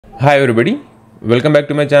Hi everybody, welcome back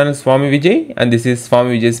to my channel Swamy Vijay, and this is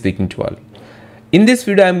Swamy Vijay speaking to all. In this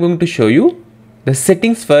video I am going to show you the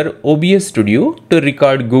settings for OBS Studio to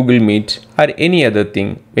record Google Meet or any other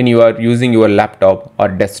thing when you are using your laptop or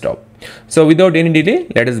desktop. So without any delay,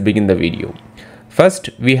 let us begin the video.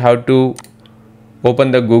 First we have to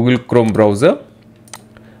open the Google Chrome browser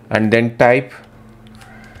and then type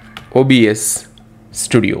OBS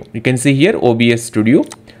Studio. You can see here OBS Studio,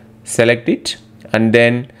 select it, and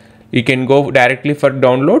then you can go directly for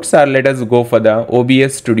downloads, or let us go for the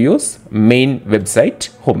OBS Studio's main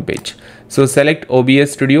website homepage. So select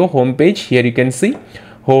OBS Studio homepage. Here you can see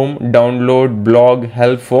home, download, blog,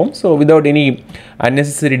 help form. So without any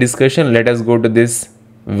unnecessary discussion, let us go to this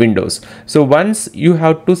Windows. So once you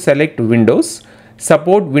have to select Windows,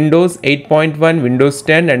 support Windows 8.1, Windows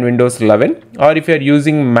 10 and Windows 11, or if you are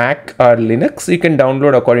using Mac or Linux, you can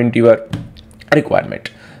download according to your requirement.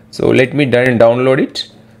 So let me download it.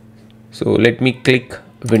 So let me click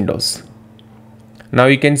Windows. Now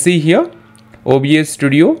you can see here OBS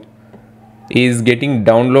Studio is getting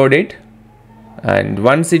downloaded, and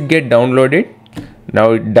once it get downloaded,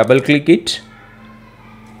 now double click it.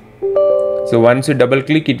 So once you double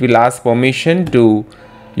click, it will ask permission to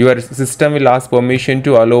your system will ask permission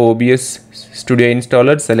to allow OBS Studio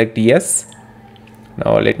installer. Select yes.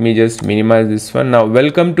 Now let me just minimize this one. Now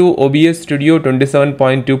welcome to OBS Studio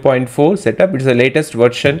 27.2.4 setup. It's the latest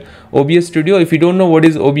version OBS Studio. If you don't know what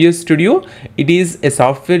is OBS Studio, it is a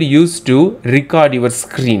software used to record your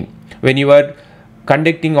screen when you are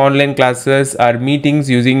conducting online classes or meetings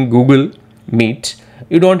using Google Meet.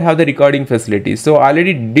 You don't have the recording facility. So I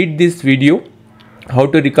already did this video how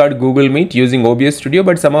to record Google Meet using OBS Studio,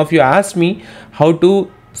 but some of you asked me how to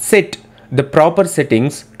set the proper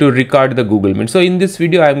settings to record the Google Meet. So in this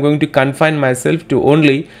video I am going to confine myself to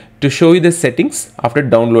only to show you the settings after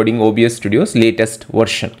downloading OBS Studio's latest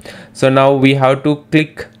version. So now we have to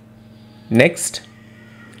click next,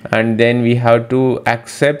 and then we have to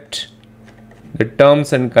accept the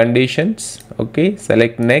terms and conditions. Okay,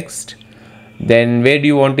 select next. Then where do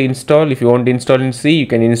you want to install? If you want to install in C, you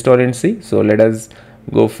can install in C. So let us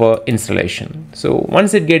go for installation. So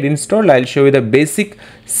once it get installed, I'll show you the basic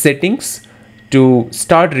settings to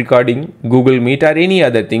start recording Google Meet or any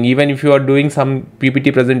other thing. Even if you are doing some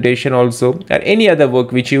PPT presentation also, or any other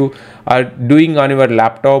work which you are doing on your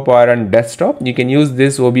laptop or on desktop, you can use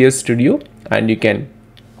this OBS Studio and you can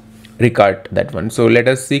record that one. So let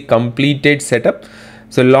us see completed setup.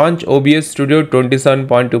 So launch OBS Studio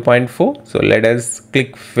 27.2.4. So let us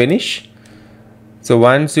click finish. So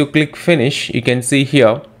once you click finish, you can see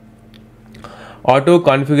here auto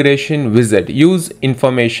configuration wizard. Use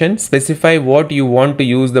information, specify what you want to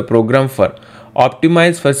use the program for.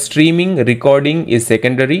 Optimize for streaming, recording is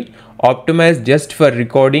secondary. Optimize just for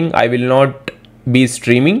recording. I will not be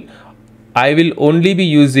streaming. I will only be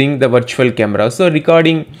using the virtual camera. So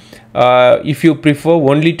recording, if you prefer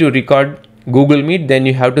only to record Google Meet, then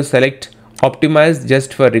you have to select optimize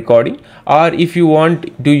just for recording. Or if you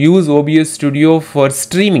want to use OBS Studio for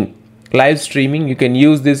streaming, live streaming, you can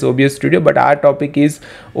use this OBS Studio, but our topic is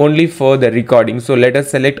only for the recording. So let us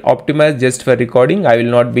select optimize just for recording. I will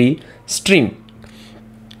not be streaming.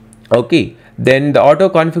 Okay, then the auto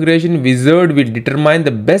configuration wizard will determine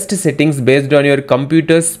the best settings based on your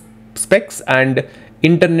computer's specs and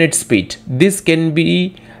internet speed. This can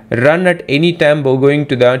be run at any time by going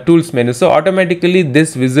to the tools menu. So automatically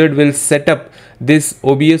this wizard will set up this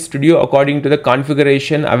OBS Studio according to the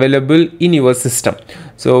configuration available in your system.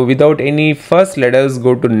 So without any fuss, let us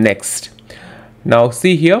go to next. Now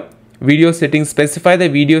see here, video settings. Specify the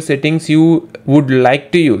video settings you would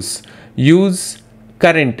like to use. Use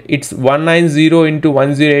current. It's 190 into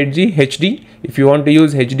 1080 HD. If you want to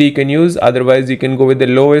use HD, you can use. Otherwise you can go with the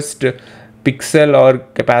lowest pixel or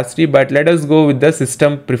capacity, but let us go with the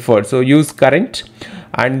system preferred. So use current,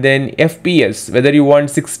 and then FPS, whether you want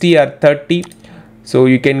 60 or 30. So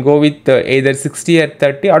you can go with either 60 or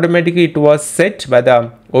 30. Automatically it was set by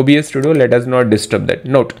the OBS Studio. Let us not disturb that.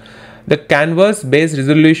 Note, the canvas based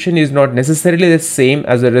resolution is not necessarily the same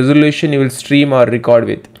as the resolution you will stream or record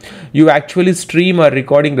with. You actually stream or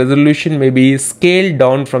recording resolution may be scaled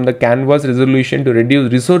down from the canvas resolution to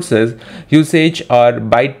reduce resources usage or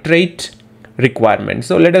bitrate requirement.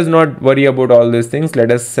 So let us not worry about all these things.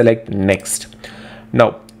 Let us select next.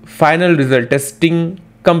 Now final result, testing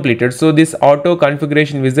completed. So this auto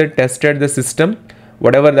configuration wizard tested the system,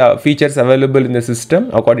 whatever the features available in the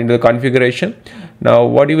system according to the configuration. Now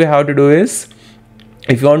what you have to do is,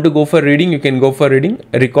 if you want to go for reading, you can go for reading.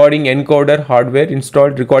 Recording encoder hardware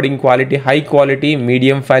installed. Recording quality high quality,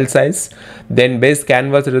 medium file size. Then base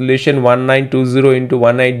canvas resolution 1920 into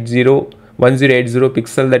 180 1080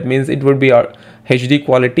 pixel, that means it would be HD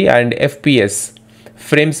quality, and FPS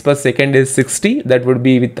frames per second is 60, that would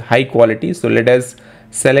be with high quality. So let us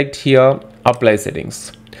select here apply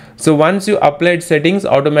settings. So once you applied settings,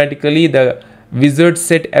 automatically the wizard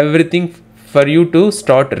set everything for you to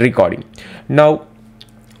start recording. Now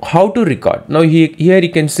how to record? Now here you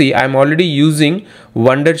can see I'm already using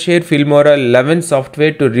Wondershare Filmora 11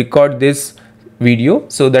 software to record this video.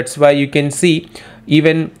 So that's why you can see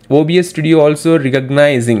even OBS Studio also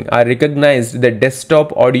recognized the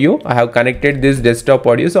desktop audio. I have connected this desktop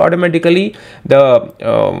audio, so automatically the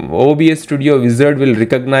OBS Studio wizard will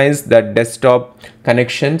recognize that desktop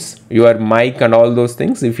connections, your mic and all those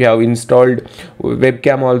things. If you have installed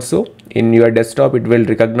webcam also in your desktop, it will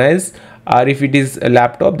recognize, or if it is a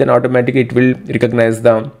laptop, then automatically it will recognize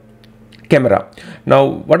the camera. Now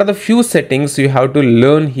what are the few settings you have to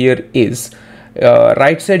learn here is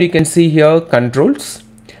right side you can see here controls,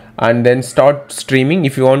 and then start streaming.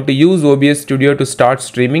 If you want to use OBS Studio to start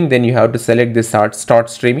streaming, then you have to select this start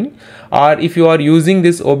streaming, or if you are using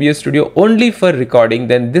this OBS Studio only for recording,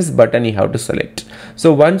 then this button you have to select.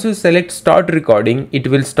 So once you select start recording, it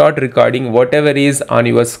will start recording whatever is on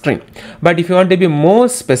your screen. But if you want to be more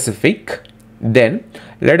specific, then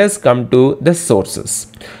let us come to the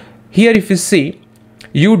sources. Here if you see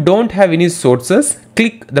you don't have any sources,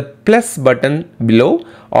 click the plus button below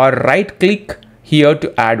or right click here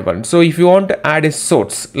to add one. So if you want to add a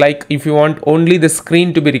source, like if you want only the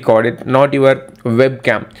screen to be recorded, not your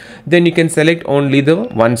webcam, then you can select only the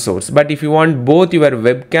one source. But if you want both your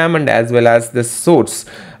webcam and as well as the source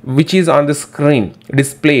which is on the screen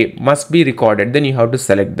display must be recorded, then you have to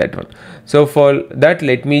select that one. So for that,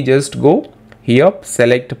 let me just go here,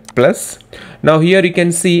 select plus. Now here you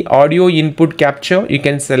can see audio input capture, you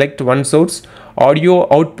can select one source. Audio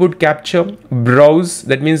output capture, browse,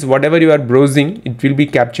 that means whatever you are browsing it will be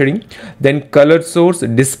capturing. Then color source,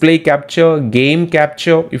 display capture, game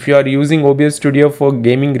capture, if you are using OBS Studio for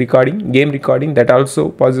game recording, that also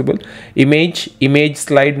possible. Image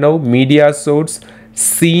slide now, media source,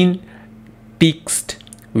 scene, text,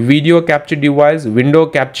 video capture device, window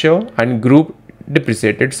capture, and group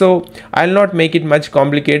depreciated. So I'll not make it much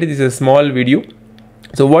complicated, this is a small video.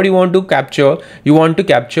 So what you want to capture? You want to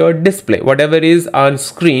capture display, whatever is on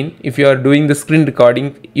screen. If you are doing the screen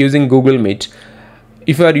recording using Google Meet,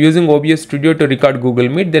 if you are using OBS Studio to record Google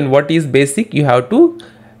Meet, then what is basic? You have to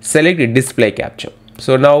select display capture.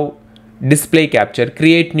 So now display capture,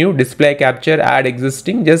 create new display capture, add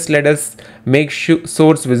existing, just let us make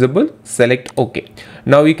source visible, select OK.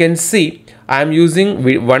 Now you can see I am using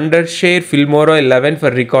Wondershare Filmora 11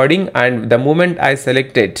 for recording, and the moment I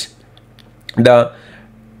selected the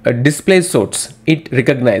display source, it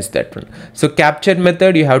recognized that one. So capture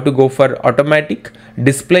method you have to go for automatic.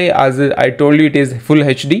 Display, as I told you, it is full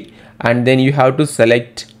HD, and then you have to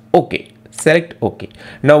select OK. Select OK.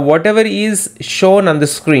 Now whatever is shown on the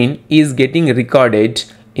screen is getting recorded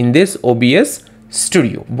in this OBS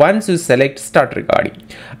Studio once you select start recording.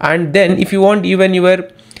 And then if you want, even your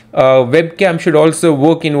webcam should also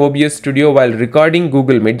work in OBS Studio while recording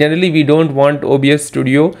Google Meet. Generally we don't want OBS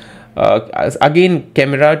Studio again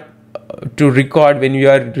camera to record when you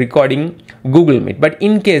are recording Google Meet. But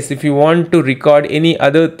in case if you want to record any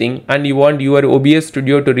other thing and you want your OBS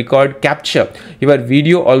Studio to record capture your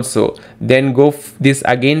video also, then go this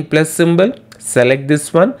again plus symbol, select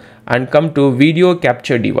this one and come to video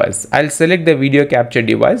capture device. I'll select the video capture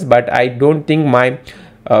device, but I don't think my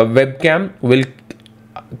webcam will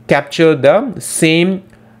capture the same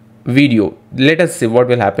video. Let us see what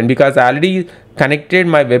will happen, because I already connected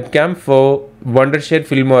my webcam for Wondershare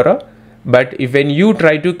Filmora, but if when you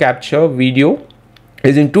try to capture video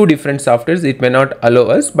using two different softwares, it may not allow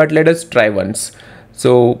us. But let us try once.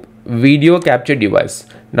 So video capture device,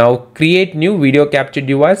 now create new video capture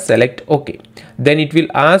device, select OK. Then it will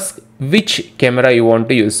ask which camera you want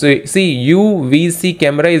to use. So see, UVC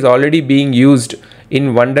camera is already being used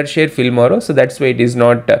in Wondershare Filmora, so that's why it is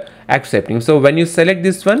not accepting. So when you select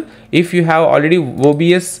this one, if you have already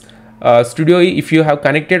OBS Studio, if you have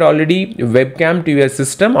connected already webcam to your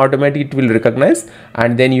system, automatically it will recognize,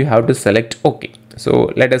 and then you have to select OK.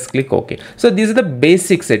 So let us click OK. So these are the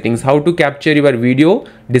basic settings, how to capture your video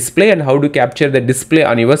display and how to capture the display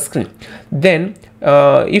on your screen. Then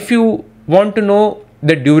if you want to know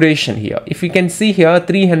the duration here, if you can see here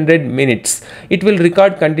 300 minutes, it will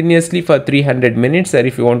record continuously for 300 minutes, or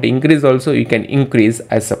if you want to increase also, you can increase,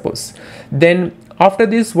 I suppose. Then after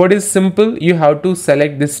this, what is simple, you have to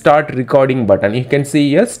select the start recording button. You can see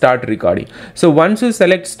here start recording. So once you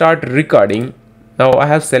select start recording, Now I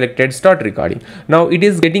have selected start recording. Now it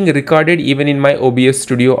is getting recorded even in my OBS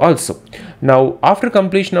studio also. Now after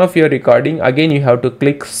completion of your recording, again you have to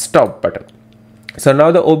click stop button. So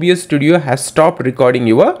now the OBS studio has stopped recording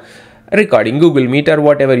your recording, Google Meet or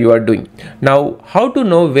whatever you are doing. Now how to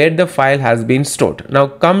know where the file has been stored? Now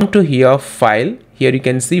come to here, file. Here you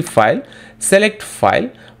can see file, select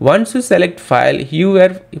file. Once you select file, you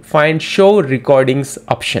will find show recordings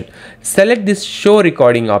option. Select this show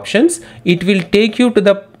recording options. It will take you to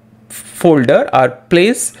the folder or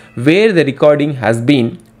place where the recording has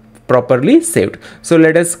been properly saved. So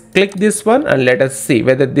let us click this one and let us see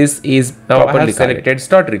whether this is now properly. I have selected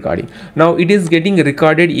start recording. Now it is getting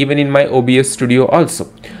recorded even in my OBS studio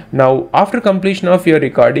also. Now after completion of your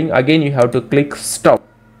recording, again you have to click stop.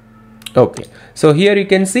 Okay, so here you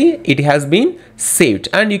can see it has been saved,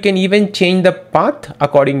 and you can even change the path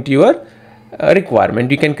according to your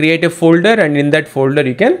requirement. You can create a folder, and in that folder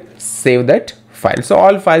you can save that file. So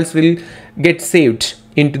all files will get saved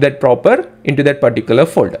into that particular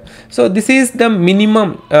folder. So this is the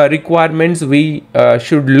minimum requirements we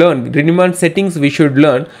should learn, minimum settings we should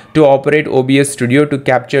learn to operate OBS studio to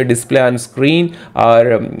capture display on screen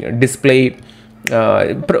or display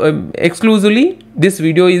exclusively. This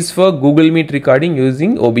video is for Google Meet recording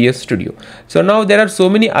using OBS studio. So now there are so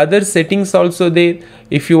many other settings also there.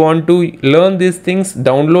 If you want to learn these things,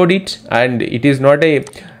 download it, and it is not a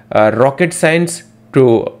rocket science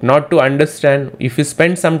to understand. If you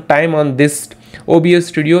spend some time on this OBS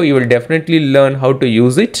studio, you will definitely learn how to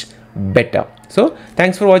use it better. So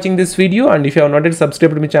thanks for watching this video, and if you have not yet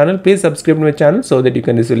subscribed to my channel, please subscribe to my channel so that you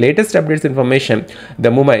can receive latest updates information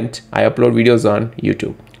the moment I upload videos on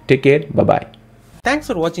YouTube. Take care. Bye bye. Thanks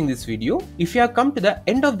for watching this video. If you have come to the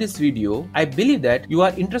end of this video, I believe that you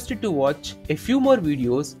are interested to watch a few more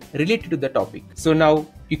videos related to the topic. So now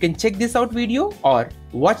you can check this out video or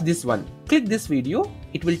watch this one. Click this video.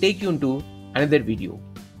 It will take you into another video.